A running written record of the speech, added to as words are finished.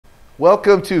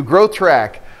Welcome to Growth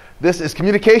Track. This is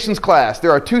communications class. There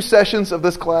are 2 sessions of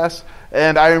this class,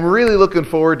 and I am really looking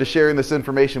forward to sharing this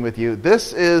information with you.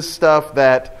 This is stuff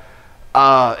that,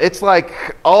 it's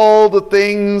like all the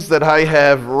things that I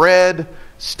have read,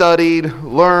 studied,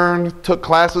 learned, took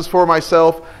classes for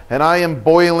myself, and I am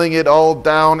boiling it all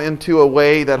down into a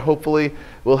way that hopefully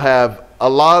will have a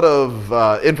lot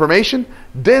of information,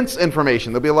 dense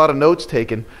information. There'll be a lot of notes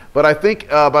taken, but I think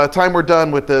by the time we're done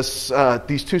with this,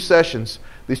 these 2 sessions,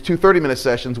 these 2 30-minute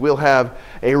sessions, we'll have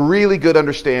a really good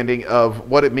understanding of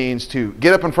what it means to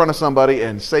get up in front of somebody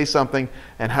and say something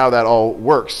and how that all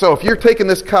works. So if you're taking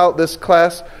this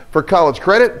class for college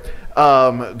credit,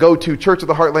 go to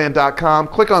churchoftheheartland.com,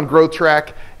 click on Growth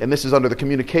Track, and this is under the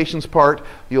communications part.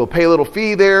 You'll pay a little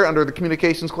fee there under the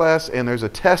communications class, and there's a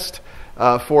test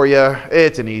for you.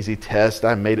 It's an easy test.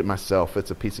 I made it myself.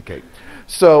 It's a piece of cake.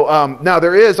 So now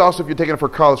there is also, if you're taking it for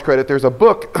college credit, there's a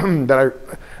book that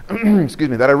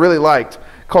that I really liked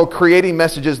called Creating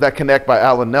Messages That Connect by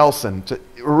Alan Nelson. It's a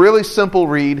really simple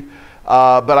read,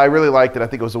 but I really liked it. I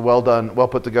think it was a well done, well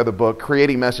put together book,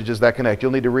 Creating Messages That Connect.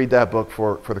 You'll need to read that book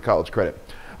for the college credit.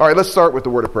 All right, let's start with the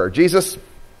word of prayer. Jesus,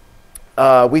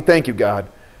 we thank you, God,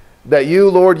 that you,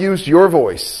 Lord, used your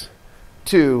voice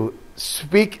to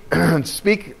speak,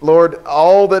 Lord.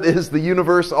 All that is the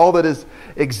universe, all that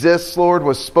exists, Lord,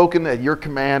 was spoken at your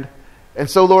command. And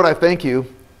so, Lord, I thank you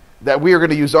that we are going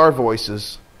to use our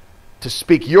voices to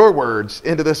speak your words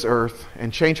into this earth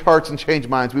and change hearts and change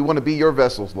minds. We want to be your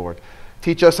vessels, Lord.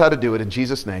 Teach us how to do it in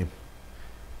Jesus' name.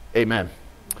 Amen.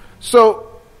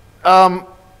 So,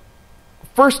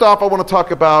 first off, I want to talk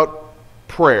about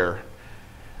prayer.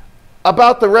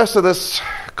 About the rest of this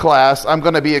class, I'm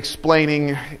going to be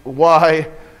explaining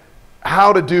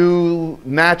how to do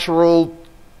natural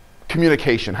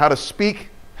communication, how to speak,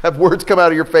 have words come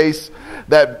out of your face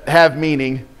that have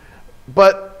meaning.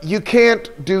 But you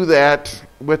can't do that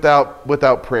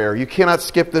without prayer. You cannot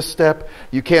skip this step.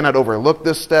 You cannot overlook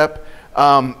this step.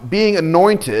 Being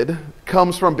anointed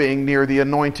comes from being near the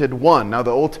anointed one. Now,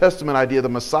 the Old Testament idea of the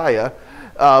Messiah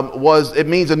it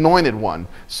means anointed one.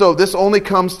 So this only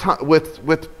comes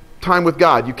with time with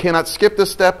God. You cannot skip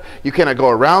this step. You cannot go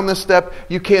around this step.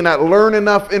 You cannot learn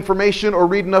enough information or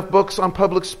read enough books on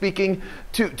public speaking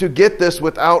to get this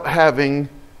without having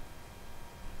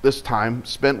this time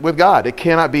spent with God. It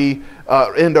cannot be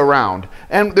end around.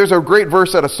 And there's a great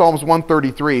verse out of Psalms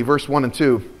 133, verse 1 and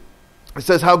 2. It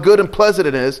says, how good and pleasant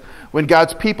it is when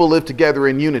God's people live together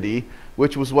in unity,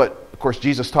 which was what, of course,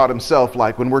 Jesus taught himself,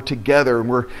 like when we're together and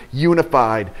we're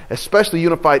unified, especially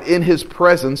unified in his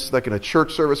presence, like in a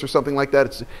church service or something like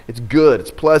that. It's good,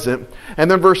 it's pleasant. And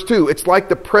then verse 2, it's like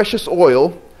the precious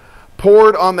oil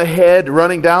poured on the head,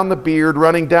 running down the beard,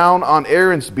 running down on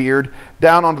Aaron's beard,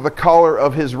 down onto the collar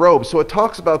of his robe. So it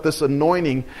talks about this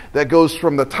anointing that goes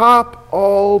from the top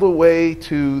all the way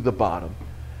to the bottom.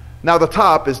 Now the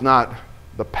top is not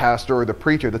the pastor or the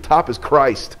preacher. The top is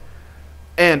Christ.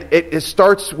 And it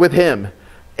starts with him.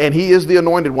 And he is the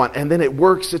anointed one. And then it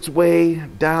works its way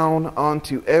down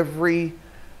onto everybody,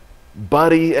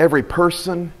 every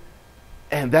person.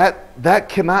 And that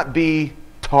cannot be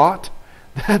taught.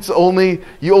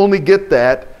 You only get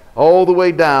that all the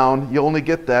way down. You only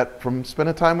get that from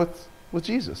spending time with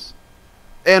Jesus.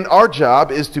 And our job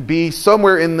is to be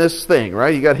somewhere in this thing,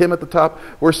 right? You got him at the top.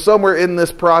 We're somewhere in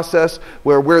this process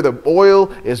where the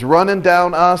oil is running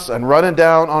down us and running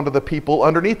down onto the people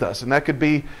underneath us. And that could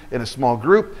be in a small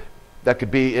group. That could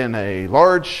be in a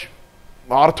large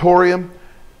auditorium.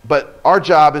 But our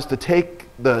job is to take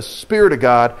the Spirit of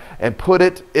God and put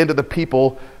it into the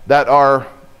people that are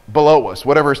below us,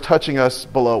 whatever is touching us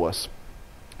below us.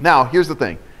 Now, here's the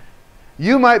thing.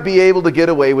 You might be able to get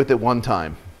away with it one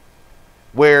time,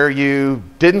 where you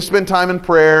didn't spend time in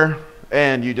prayer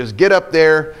and you just get up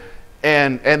there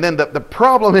and then the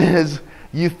problem is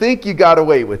you think you got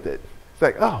away with it. It's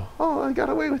like, oh, I got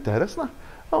away with that. That's not,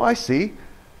 oh, I see.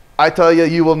 I tell you,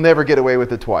 you will never get away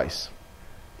with it twice.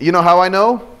 You know how I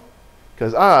know?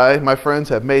 Because my friends,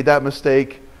 have made that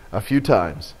mistake a few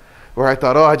times. Where I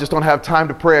thought, I just don't have time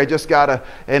to pray. I just gotta,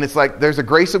 and it's like there's a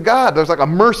grace of God. There's like a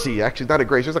mercy. Actually, not a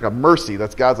grace. There's like a mercy.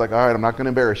 That's God's like, all right, I'm not going to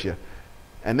embarrass you.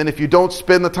 And then if you don't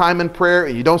spend the time in prayer,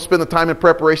 and you don't spend the time in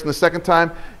preparation the second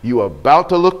time, you're about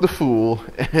to look the fool,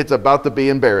 and it's about to be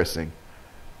embarrassing.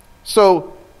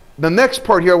 So the next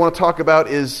part here I want to talk about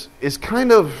is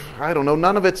kind of, I don't know,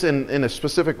 none of it's in a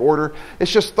specific order.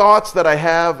 It's just thoughts that I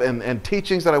have and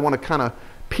teachings that I want to kind of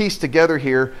piece together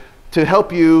here to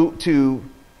help you to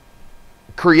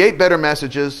create better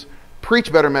messages,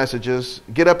 preach better messages,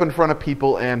 get up in front of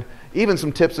people, and even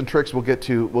some tips and tricks we'll get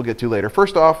to later.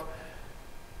 First off,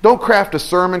 don't craft a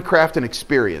sermon, craft an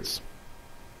experience.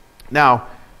 Now,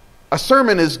 a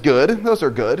sermon is good. Those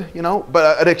are good,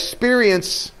 but an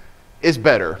experience is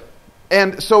better.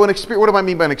 And so what do I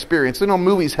mean by an experience?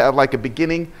 Movies have like a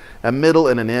beginning, a middle,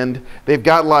 and an end. They've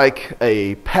got like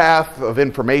a path of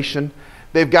information.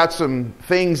 They've got some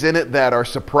things in it that are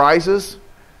surprises.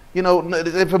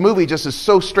 If a movie just is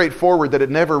so straightforward that it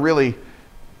never really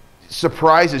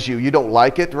surprises you, you don't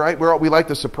like it, right? We like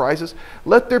the surprises.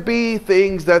 Let there be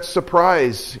things that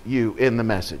surprise you in the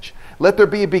message. Let there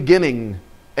be a beginning,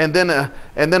 and then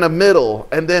a middle,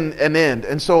 and then an end.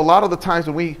 And so a lot of the times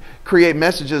when we create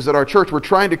messages at our church, we're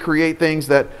trying to create things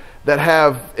that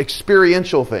have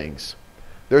experiential things.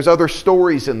 There's other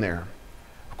stories in there.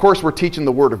 Of course, we're teaching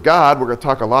the Word of God. We're going to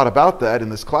talk a lot about that in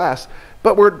this class,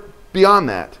 but we're beyond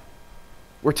that.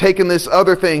 We're taking this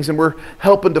other things and we're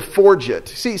helping to forge it.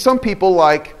 See, some people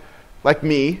like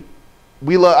me,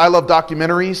 I love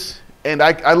documentaries. And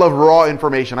I love raw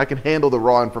information. I can handle the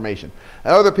raw information.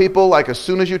 And other people, like as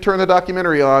soon as you turn the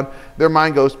documentary on, their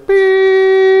mind goes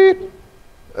beep.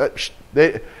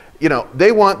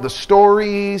 They want the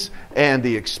stories and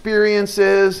the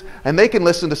experiences, and they can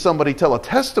listen to somebody tell a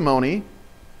testimony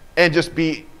and just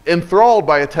be enthralled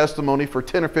by a testimony for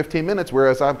 10 or 15 minutes,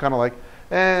 whereas I'm kind of like,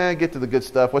 get to the good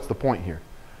stuff. What's the point here?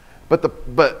 But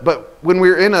when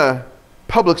we're in a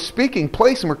public speaking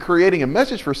place and we're creating a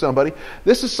message for somebody,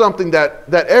 this is something that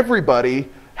everybody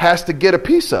has to get a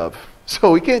piece of.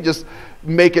 So we can't just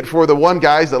make it for the one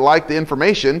guys that like the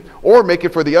information or make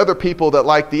it for the other people that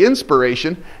like the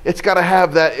inspiration. It's got to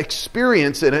have that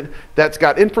experience in it that's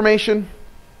got information,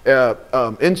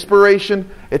 inspiration.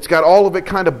 It's got all of it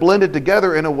kind of blended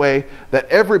together in a way that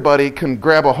everybody can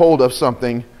grab a hold of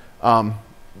something,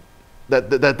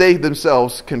 that they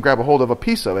themselves can grab a hold of a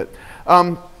piece of it.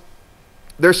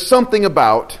 There's something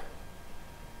about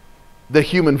the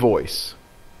human voice.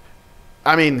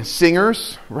 I mean,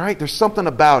 singers, right? There's something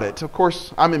about it. Of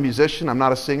course, I'm a musician. I'm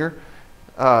not a singer.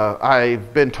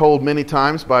 I've been told many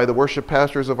times by the worship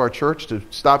pastors of our church to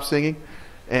stop singing.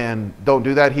 And don't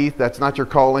do that, Heath. That's not your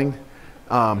calling.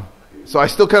 So I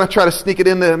still kind of try to sneak it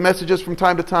into messages from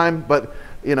time to time. But,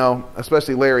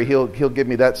 especially Larry, he'll give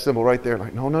me that symbol right there.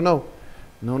 Like, no.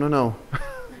 No.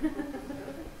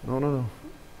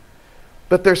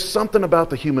 But there's something about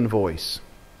the human voice.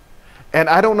 And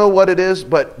I don't know what it is,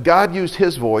 but God used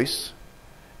His voice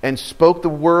and spoke the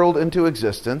world into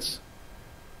existence.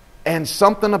 And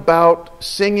something about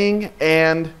singing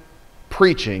and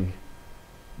preaching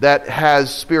that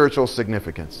has spiritual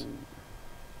significance.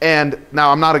 And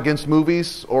now I'm not against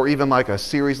movies or even like a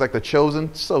series like The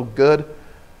Chosen. So good.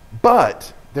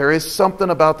 But there is something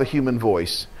about the human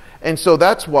voice. And so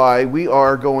that's why we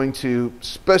are going to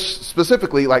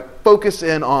specifically focus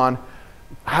in on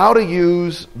how to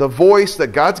use the voice that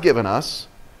God's given us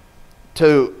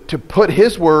to put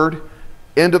His word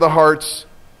into the hearts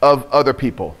of other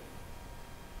people.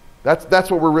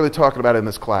 That's what we're really talking about in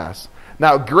this class.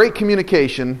 Now, great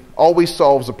communication always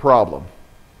solves a problem.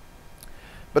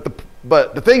 But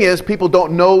the thing is, people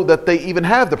don't know that they even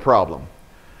have the problem.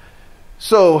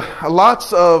 So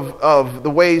lots of the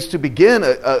ways to begin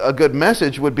a good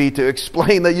message would be to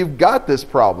explain that you've got this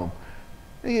problem.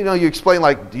 You explain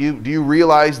do you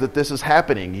realize that this is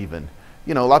happening even?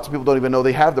 Lots of people don't even know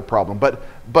they have the problem.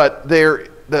 But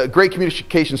the great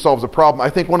communication solves a problem. I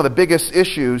think one of the biggest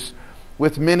issues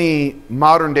with many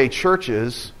modern day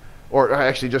churches, or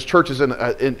actually just churches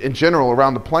in general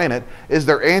around the planet, is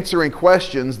they're answering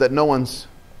questions that no one's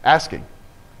asking.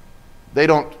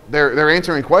 They're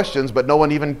answering questions, but no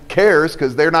one even cares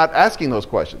because they're not asking those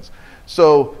questions.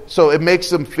 So it makes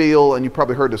them feel, and you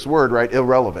probably heard this word, right,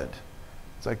 irrelevant.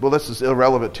 It's like, well, this is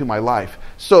irrelevant to my life.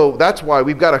 So that's why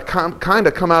we've got to kind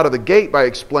of come out of the gate by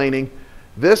explaining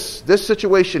this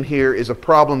situation here is a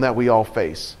problem that we all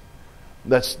face.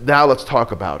 Let's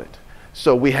talk about it.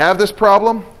 So we have this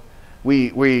problem.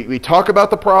 We talk about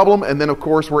the problem, and then of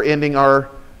course we're ending our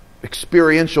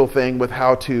experiential thing with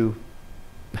how to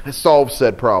solve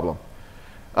said problem.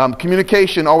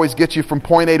 Communication always gets you from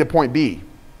point A to point B.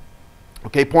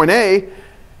 Okay, point A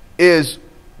is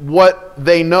what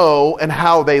they know and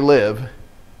how they live.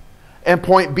 And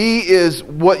point B is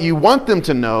what you want them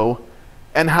to know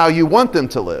and how you want them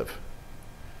to live.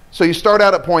 So you start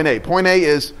out at point A. Point A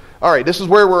is, all right, this is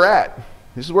where we're at.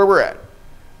 This is where we're at.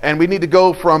 And we need to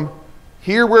go from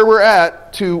here where we're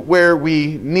at to where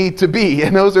we need to be.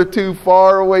 And those are two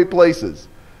far away places.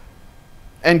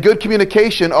 And good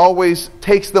communication always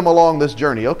takes them along this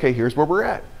journey. Okay, here's where we're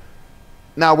at.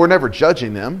 Now, we're never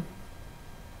judging them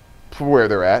for where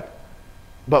they're at.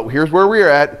 But here's where we're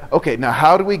at. Okay, now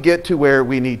how do we get to where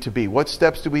we need to be? What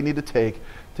steps do we need to take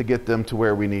to get them to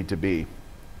where we need to be?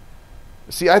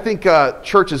 See, I think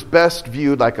church is best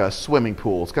viewed like a swimming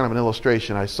pool. It's kind of an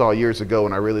illustration I saw years ago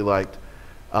and I really liked.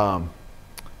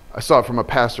 I saw it from a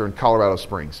pastor in Colorado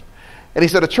Springs. And he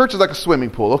said a church is like a swimming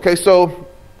pool. Okay, so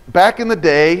back in the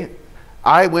day,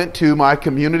 I went to my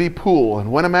community pool. In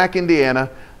Winnemac, Indiana,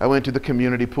 I went to the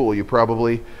community pool. You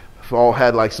probably all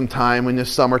had like some time in the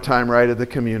summertime right at the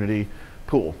community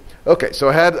pool. Okay, so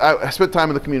I spent time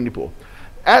in the community pool.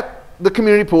 At the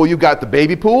community pool, you got the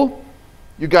baby pool,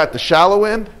 you got the shallow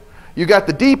end, you got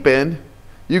the deep end,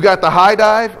 you got the high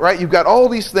dive, right? You've got all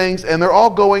these things, and they're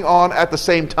all going on at the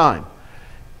same time.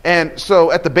 And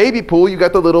so at the baby pool, you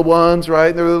got the little ones,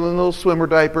 right? They're the little swimmer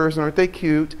diapers, and aren't they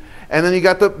cute? And then you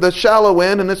got the shallow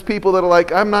end, and it's people that are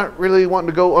like, I'm not really wanting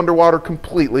to go underwater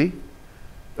completely,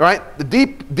 right? The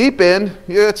deep end,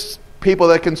 yeah, it's people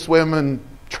that can swim and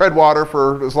tread water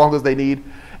for as long as they need.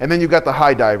 And then you've got the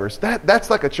high divers. That's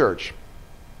like a church.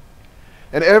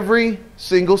 And every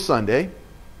single Sunday,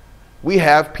 we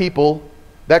have people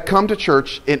that come to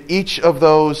church in each of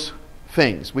those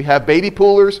things. We have baby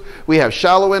poolers, we have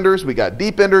shallow enders, we got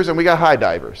deep enders, and we got high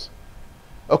divers.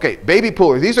 Okay, baby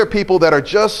poolers, these are people that are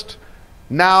just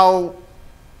now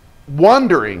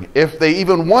wondering if they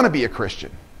even want to be a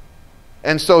Christian.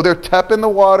 And so they're tapping the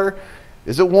water.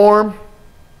 Is it warm?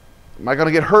 Am I going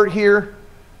to get hurt here?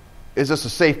 Is this a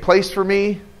safe place for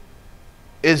me?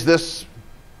 Is this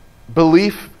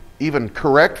belief even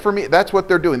correct for me? That's what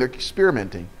they're doing. They're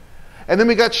experimenting. And then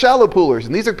we got shallow poolers,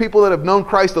 and these are people that have known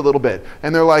Christ a little bit.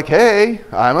 And they're like, hey,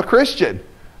 I'm a Christian.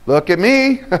 Look at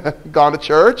me. Gone to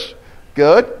church.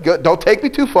 Good. Don't take me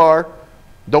too far.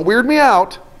 Don't weird me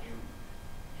out.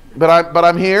 But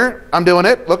I'm here. I'm doing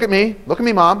it. Look at me. Look at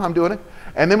me, Mom. I'm doing it.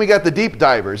 And then we got the deep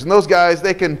divers. And those guys,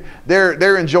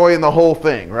 they're enjoying the whole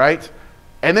thing, right?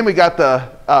 And then we got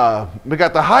the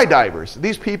high divers.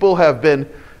 These people have been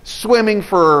swimming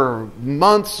for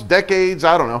months, decades,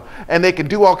 I don't know, and they can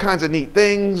do all kinds of neat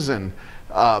things, and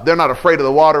they're not afraid of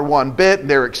the water one bit.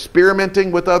 They're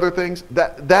experimenting with other things.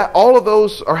 That all of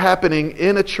those are happening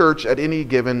in a church at any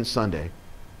given Sunday.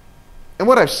 And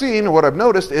what I've seen or what I've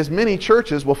noticed is many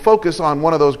churches will focus on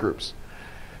one of those groups.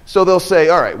 So they'll say,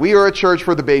 all right, we are a church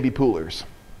for the baby poolers.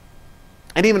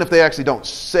 And even if they actually don't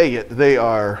say it, they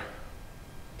are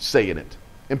saying it,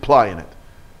 implying it.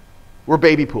 We're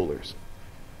baby poolers.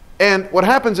 And what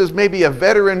happens is maybe a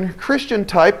veteran Christian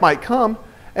type might come,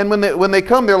 and when they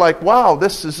come, they're like, wow,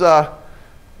 this is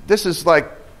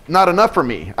like not enough for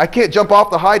me. I can't jump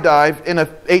off the high dive in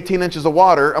 18 inches of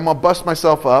water. I'm going to bust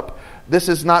myself up. This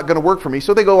is not going to work for me.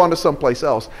 So they go on to someplace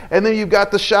else. And then you've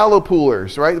got the shallow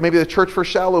poolers, right? Maybe the church for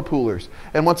shallow poolers.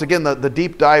 And once again, the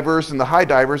deep divers and the high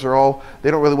divers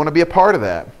they don't really want to be a part of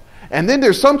that. And then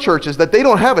there's some churches that they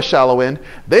don't have a shallow end.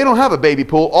 They don't have a baby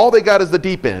pool. All they got is the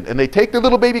deep end. And they take their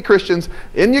little baby Christians.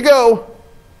 In you go.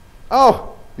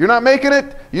 Oh, you're not making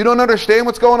it? You don't understand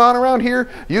what's going on around here?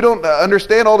 You don't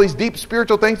understand all these deep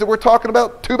spiritual things that we're talking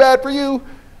about? Too bad for you.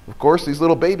 Of course, these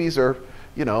little babies are,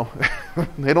 they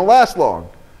don't last long.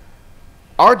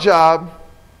 Our job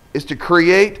is to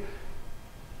create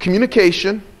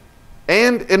communication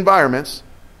and environments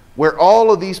where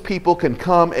all of these people can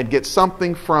come and get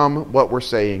something from what we're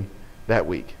saying that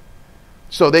week.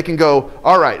 So they can go,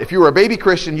 all right, if you were a baby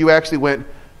Christian, you actually went,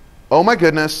 oh my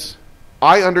goodness,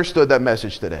 I understood that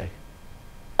message today.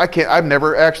 I've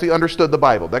never actually understood the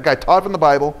Bible. That guy taught from the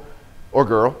Bible, or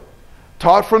girl,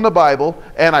 taught from the Bible,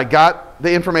 and I got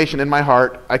the information in my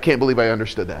heart. I can't believe I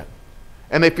understood that.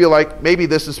 And they feel like, maybe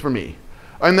this is for me.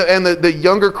 And the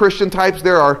younger Christian types,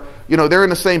 they're in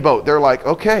the same boat. They're like,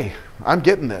 okay, I'm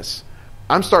getting this.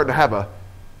 I'm starting to have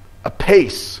a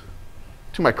pace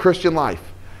to my Christian life.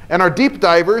 And our deep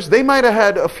divers, they might have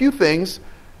had a few things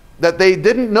that they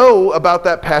didn't know about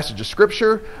that passage of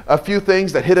Scripture, a few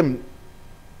things that hit them,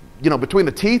 between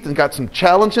the teeth and got some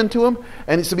challenge into them,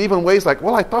 and some even ways like,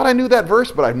 well, I thought I knew that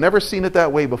verse, but I've never seen it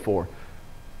that way before.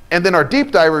 And then our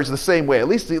deep divers the same way, at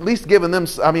least giving them,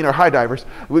 our high divers,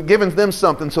 we're giving them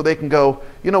something so they can go,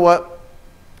 you know what,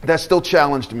 that still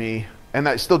challenged me, and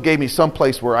that still gave me some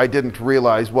place where I didn't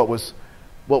realize what was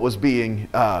being,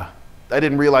 I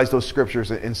didn't realize those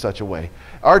scriptures in such a way.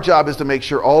 Our job is to make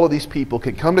sure all of these people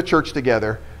can come to church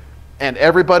together, and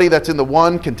everybody that's in the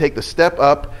one can take the step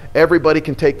up, everybody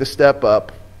can take the step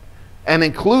up, and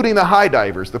including the high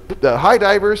divers. The high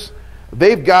divers,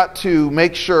 they've got to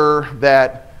make sure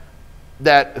that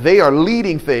they are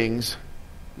leading things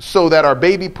so that our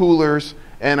baby poolers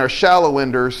and our shallow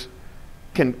enders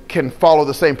can follow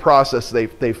the same process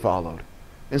they followed.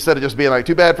 Instead of just being like,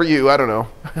 too bad for you, I don't know.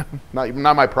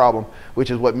 not my problem,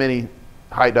 which is what many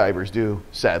high divers do,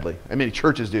 sadly. And many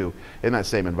churches do in that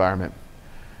same environment.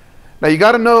 Now you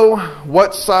got to know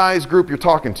what size group you're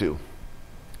talking to.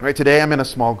 Right, today I'm in a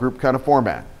small group kind of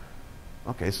format.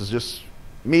 Okay, this is just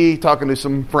me talking to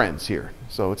some friends here.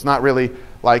 So it's not really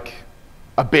like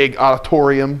a big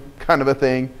auditorium kind of a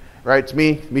thing, right? It's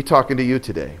me talking to you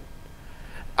today.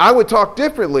 I would talk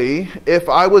differently if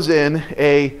I was in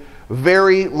a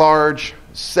very large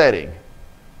setting.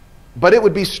 But it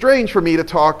would be strange for me to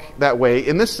talk that way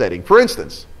in this setting. For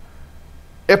instance,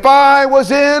 if I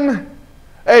was in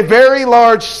a very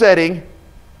large setting,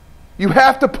 you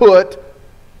have to put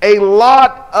a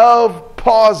lot of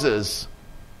pauses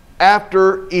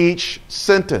after each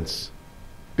sentence,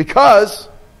 because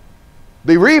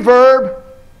the reverb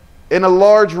in a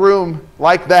large room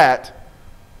like that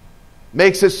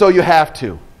makes it so you have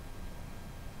to.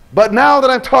 But now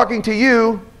that I'm talking to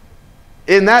you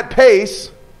in that pace,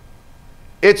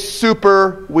 it's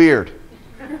super weird.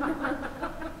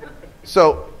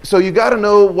 So you got to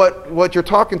know what you're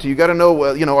talking to. You got to know,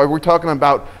 are we talking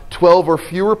about 12 or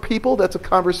fewer people? That's a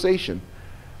conversation.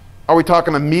 Are we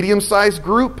talking a medium-sized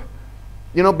group?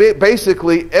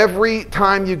 Basically, every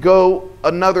time you go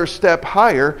another step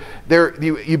higher,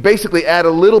 you basically add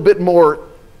a little bit more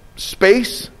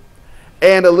space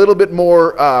and a little bit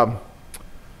more,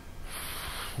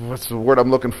 what's the word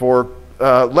I'm looking for?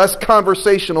 Less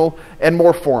conversational and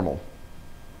more formal.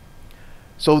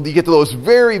 So you get to those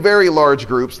very, very large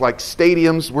groups like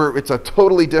stadiums where it's a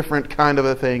totally different kind of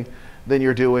a thing than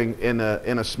you're doing in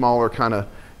a smaller kind of,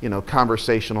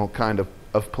 conversational kind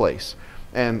of place.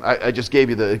 And I just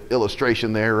gave you the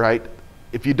illustration there, right?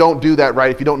 If you don't do that right,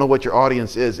 if you don't know what your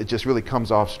audience is, it just really comes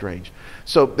off strange.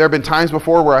 So there have been times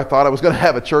before where I thought I was going to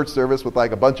have a church service with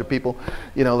like a bunch of people.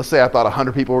 Let's say I thought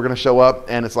 100 people were going to show up,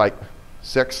 and it's like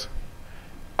 6.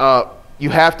 You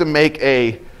have to make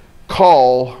a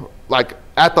call like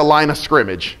at the line of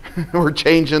scrimmage. We're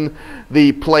changing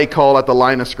the play call at the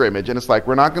line of scrimmage. And it's like,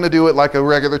 we're not going to do it like a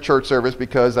regular church service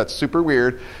because that's super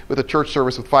weird with a church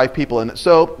service with 5 people in it.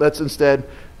 So let's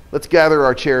gather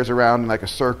our chairs around in like a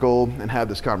circle and have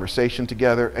this conversation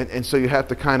together. And so you have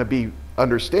to kind of be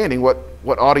understanding what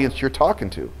audience you're talking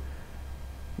to.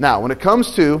 Now, when it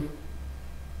comes to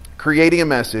creating a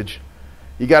message,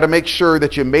 you got to make sure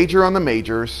that you major on the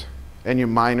majors and you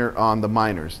minor on the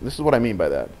minors. This is what I mean by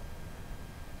that.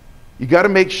 You got to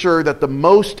make sure that the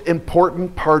most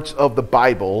important parts of the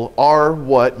Bible are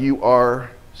what you are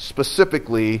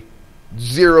specifically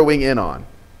zeroing in on.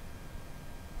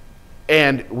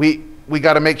 And we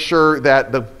got to make sure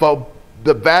that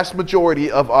the vast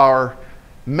majority of our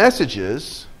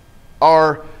messages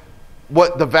are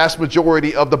what the vast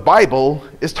majority of the Bible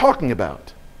is talking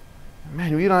about.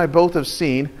 Man, you and I both have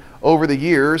seen over the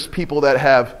years people that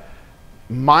have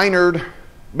majored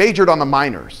on the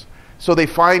minors. So they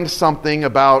find something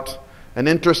about an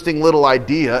interesting little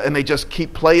idea and they just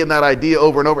keep playing that idea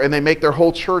over and over, and they make their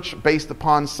whole church based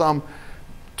upon some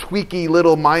tweaky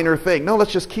little minor thing. No,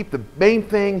 let's just keep the main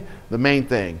thing the main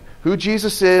thing. Who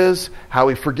Jesus is, how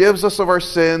he forgives us of our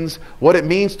sins, what it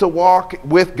means to walk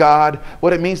with God,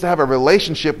 what it means to have a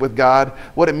relationship with God,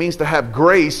 what it means to have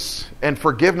grace and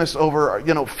forgiveness over,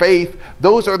 faith.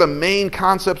 Those are the main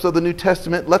concepts of the New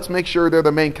Testament. Let's make sure they're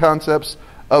the main concepts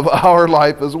of our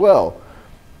life as well.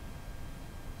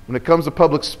 When it comes to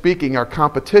public speaking, our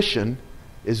competition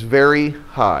is very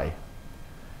high.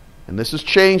 And this has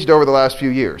changed over the last few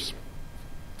years.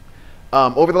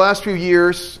 Over the last few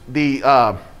years, the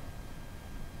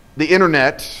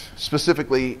internet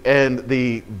specifically and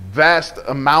the vast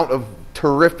amount of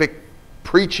terrific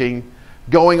preaching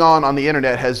going on the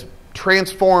internet has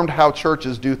transformed how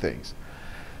churches do things.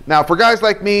 Now, for guys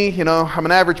like me, I'm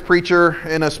an average preacher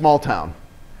in a small town.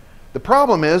 The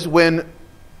problem is when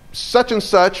such and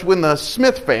such, when the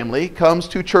Smith family comes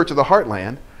to Church of the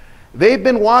Heartland, they've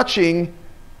been watching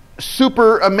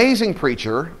super amazing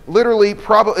preacher, literally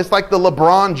it's like the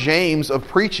LeBron James of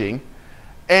preaching,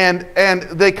 and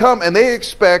they come and they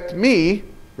expect me,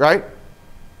 right,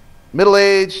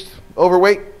 middle-aged,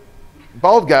 overweight,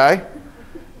 bald guy,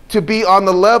 to be on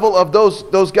the level of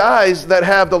those guys that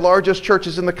have the largest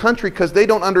churches in the country, because they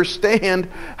don't understand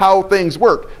how things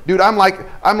work. Dude, I'm like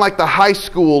the high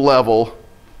school level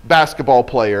basketball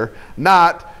player,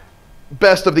 not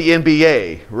best of the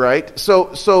NBA, right?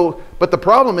 But the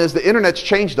problem is the internet's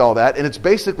changed all that, and it's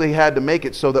basically had to make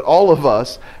it so that all of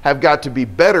us have got to be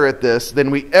better at this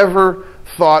than we ever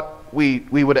thought we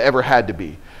would have ever had to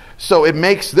be. So it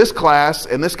makes this class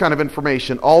and this kind of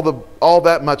information all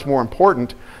that much more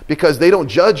important, because they don't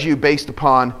judge you based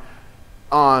upon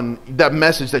that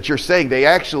message that you're saying. They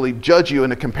actually judge you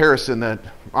in a comparison that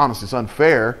honestly is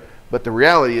unfair, but the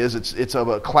reality is it's of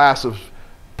a class of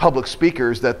public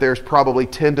speakers that there's probably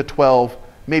 10 to 12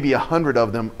 maybe 100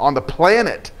 of them on the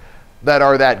planet that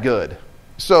are that good.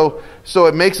 So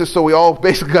it makes us so we all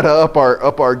basically got to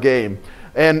up our game.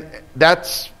 And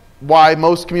that's why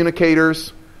most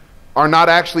communicators are not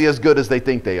actually as good as they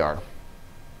think they are.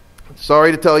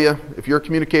 Sorry to tell you, if you're a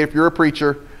communicator, if you're a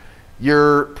preacher,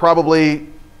 you're probably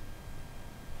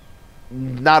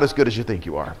not as good as you think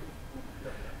you are.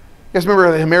 You guys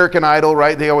remember the American Idol,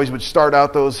 right? They always would start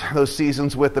out those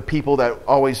seasons with the people that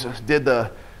always did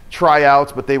the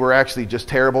tryouts, but they were actually just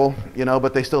terrible,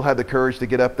 but they still had the courage to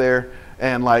get up there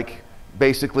and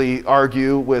basically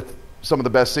argue with some of the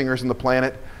best singers on the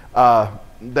planet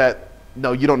that,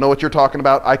 no, you don't know what you're talking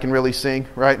about. I can really sing,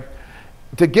 right?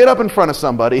 To get up in front of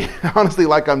somebody, honestly,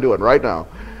 like I'm doing right now,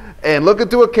 and look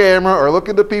into a camera or look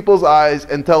into people's eyes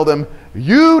and tell them,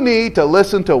 you need to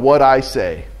listen to what I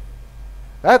say.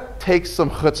 That takes some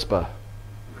chutzpah.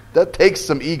 That takes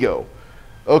some ego.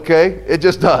 Okay? It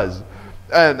just does.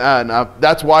 And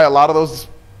that's why a lot of those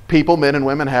people, men and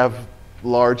women, have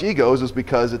large egos, is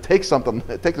because it takes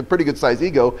a pretty good sized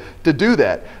ego to do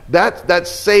that. That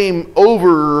same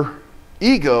over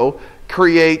ego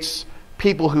creates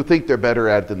people who think they're better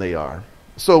at it than they are.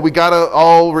 So we got to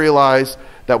all realize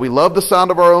that we love the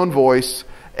sound of our own voice,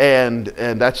 and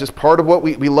that's just part of what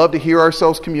we love to hear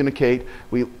ourselves communicate.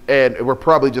 And we're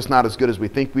probably just not as good as we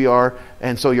think we are,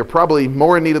 and so you're probably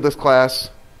more in need of this class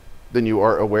than you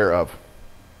are aware of.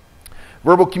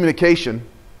 Verbal communication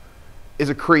is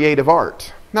a creative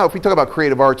art. Now, if we talk about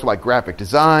creative arts like graphic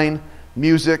design,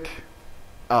 music,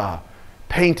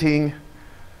 painting,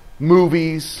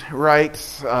 movies, right?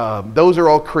 Those are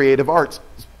all creative arts.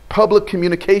 Public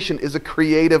communication is a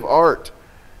creative art.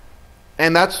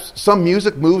 And some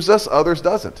music moves us, others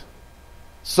doesn't.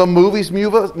 Some movies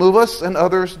move us and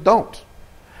others don't.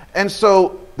 And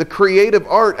so the creative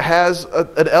art has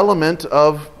an element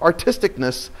of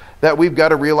artisticness that we've got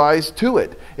to realize to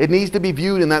it. It needs to be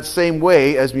viewed in that same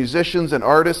way as musicians and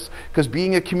artists, because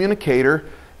being a communicator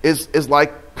is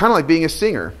kind of like being a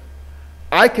singer.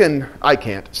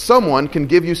 Someone can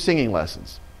give you singing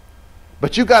lessons,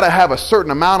 but you got to have a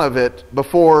certain amount of it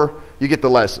before you get the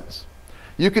lessons.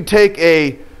 You could take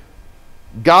a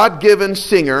God-given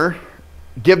singer,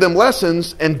 give them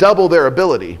lessons, and double their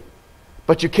ability.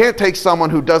 But you can't take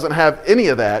someone who doesn't have any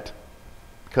of that,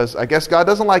 because I guess God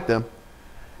doesn't like them,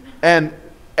 and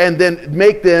then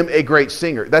make them a great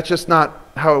singer. That's just not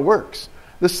how it works.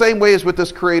 The same way as with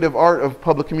this creative art of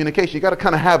public communication. You got to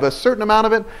kind of have a certain amount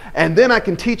of it, and then I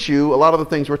can teach you a lot of the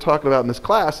things we're talking about in this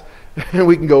class, and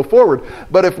we can go forward.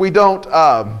 But if we don't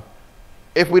have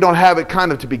it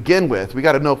kind of to begin with, we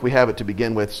got to know if we have it to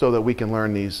begin with so that we can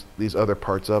learn these other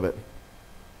parts of it.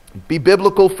 Be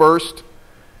biblical first.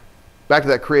 Back to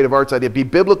that creative arts idea. Be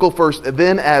biblical first, and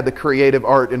then add the creative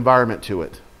art environment to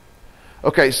it.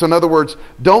 Okay, so in other words,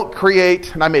 don't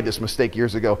create, and I made this mistake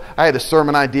years ago. I had a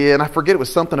sermon idea, and I forget it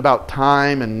was something about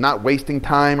time and not wasting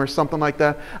time or something like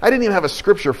that. I didn't even have a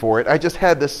scripture for it. I just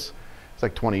had this, it's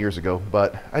like 20 years ago,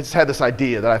 but I just had this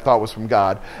idea that I thought was from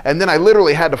God. And then I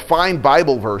literally had to find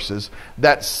Bible verses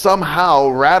that somehow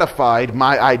ratified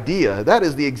my idea. That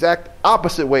is the exact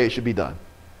opposite way it should be done.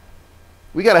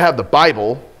 We got to have the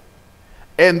Bible,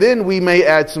 and then we may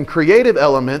add some creative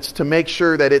elements to make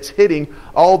sure that it's hitting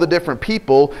all the different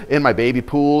people in my baby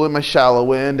pool and my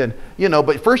shallow end. And,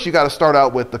 but first you got to start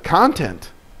out with the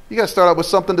content. You got to start out with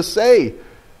something to say,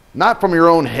 not from your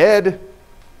own head.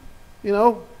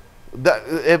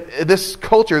 This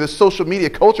culture, this social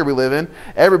media culture we live in,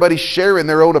 everybody's sharing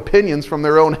their own opinions from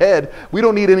their own head. We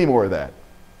don't need any more of that.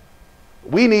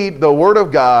 We need the Word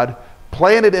of God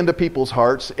planted into people's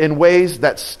hearts in ways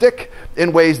that stick,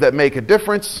 in ways that make a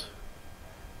difference,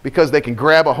 because they can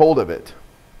grab a hold of it.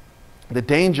 The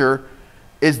danger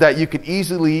is that you could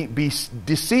easily be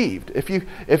deceived. If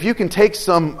you can take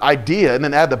some idea and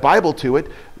then add the Bible to it,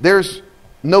 there's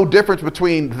no difference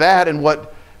between that and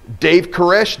what Dave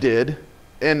Koresh did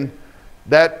in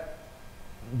that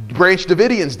Branch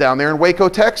Davidians down there in Waco,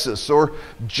 Texas, or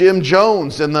Jim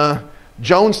Jones in the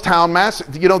Jonestown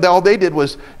massacre. All they did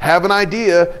was have an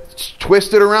idea,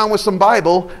 twist it around with some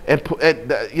Bible, and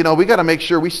we got to make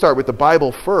sure we start with the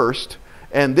Bible first,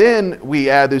 and then we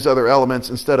add these other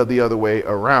elements instead of the other way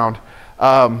around,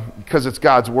 because it's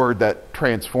God's Word that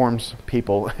transforms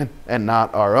people and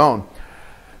not our own.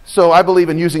 So I believe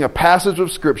in using a passage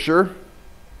of Scripture,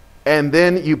 and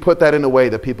then you put that in a way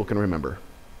that people can remember.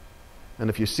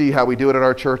 And if you see how we do it at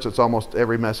our church, it's almost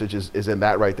every message is in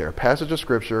that right there. A passage of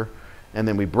Scripture, and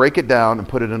then we break it down and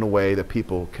put it in a way that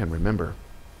people can remember.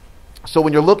 So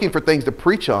when you're looking for things to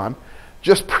preach on,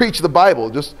 just preach the Bible.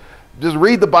 Just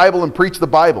read the Bible and preach the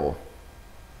Bible.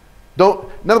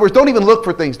 In other words, don't even look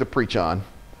for things to preach on.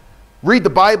 Read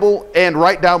the Bible and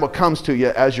write down what comes to you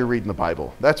as you're reading the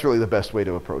Bible. That's really the best way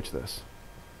to approach this.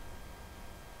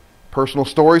 Personal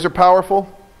stories are powerful.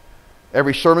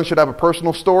 Every sermon should have a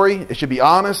personal story. It should be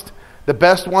honest. The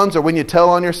best ones are when you tell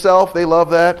on yourself. They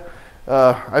love that.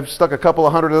 I've stuck a couple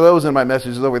of hundred of those in my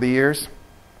messages over the years.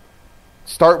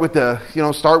 Start with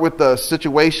the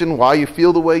situation, why you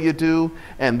feel the way you do,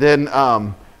 and then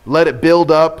let it build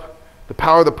up. The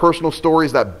power of the personal story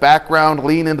is that background.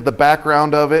 Lean into the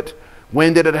background of it.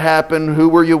 When did it happen? Who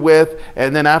were you with?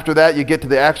 And then after that, you get to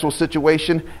the actual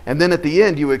situation. And then at the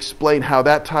end, you explain how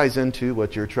that ties into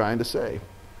what you're trying to say.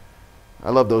 I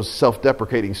love those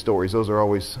self-deprecating stories. Those are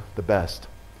always the best.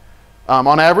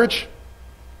 On average,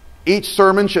 each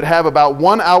sermon should have about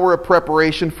 1 hour of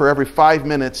preparation for every 5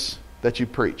 minutes that you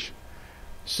preach.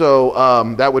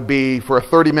 So that would be for a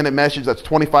 30-minute message, that's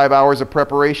 25 hours of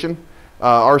preparation.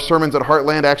 Our sermons at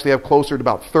Heartland actually have closer to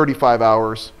about 35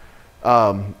 hours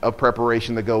of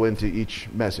preparation that go into each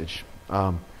message.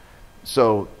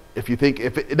 So if you think,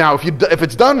 if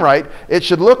it's done right, it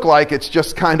should look like it's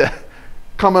just kind of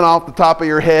coming off the top of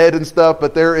your head and stuff,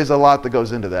 but there is a lot that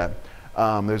goes into that.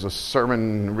 There's a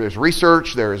sermon, there's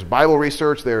research, there's Bible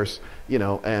research, there's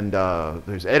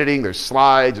there's editing, there's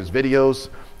slides, there's videos,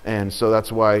 and so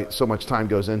that's why so much time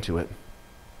goes into it.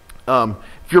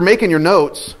 If you're making your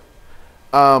notes,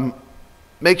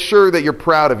 make sure that you're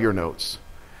proud of your notes.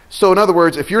 So in other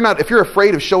words, if you're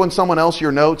afraid of showing someone else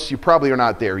your notes, you probably are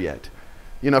not there yet.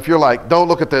 If you're like, don't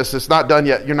look at this, it's not done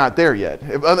yet, you're not there yet.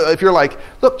 If you're like,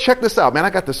 look, check this out, man, I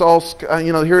got this all,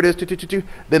 here it is,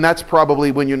 then that's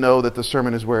probably when you know that the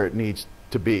sermon is where it needs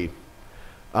to be.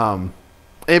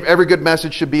 Every good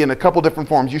message should be in a couple different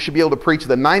forms. You should be able to preach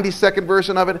the 90-second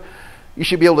version of it, you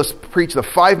should be able to preach the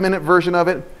 5-minute version of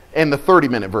it, and the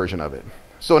 30-minute version of it.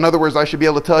 So in other words, I should be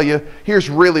able to tell you, here's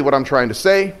really what I'm trying to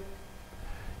say.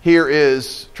 Here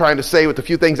is trying to say with a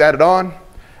few things added on.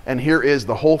 And here is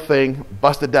the whole thing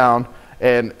busted down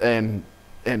and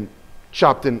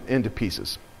chopped into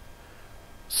pieces.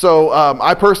 So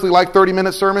I personally like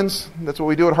 30-minute sermons. That's what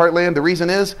we do at Heartland. The reason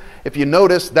is, if you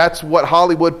notice, that's what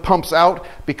Hollywood pumps out,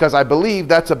 because I believe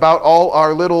that's about all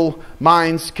our little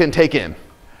minds can take in.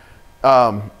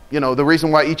 The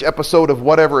reason why each episode of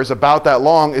whatever is about that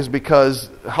long is because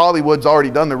Hollywood's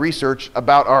already done the research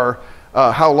about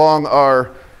how long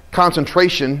our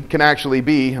concentration can actually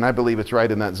be, and I believe it's right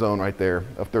in that zone right there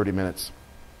of 30 minutes.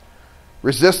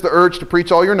 Resist the urge to preach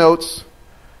all your notes.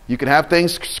 You can have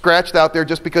things scratched out there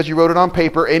just because you wrote it on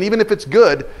paper, and even if it's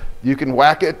good, you can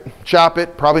whack it, chop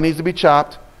it, probably needs to be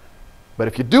chopped. But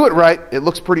if you do it right, it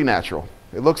looks pretty natural.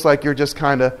 It looks like you're just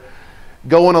kind of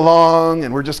going along,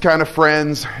 and we're just kind of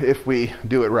friends if we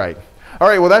do it right. All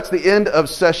right, well, that's the end of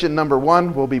session number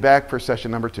 1. We'll be back for session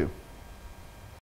number 2.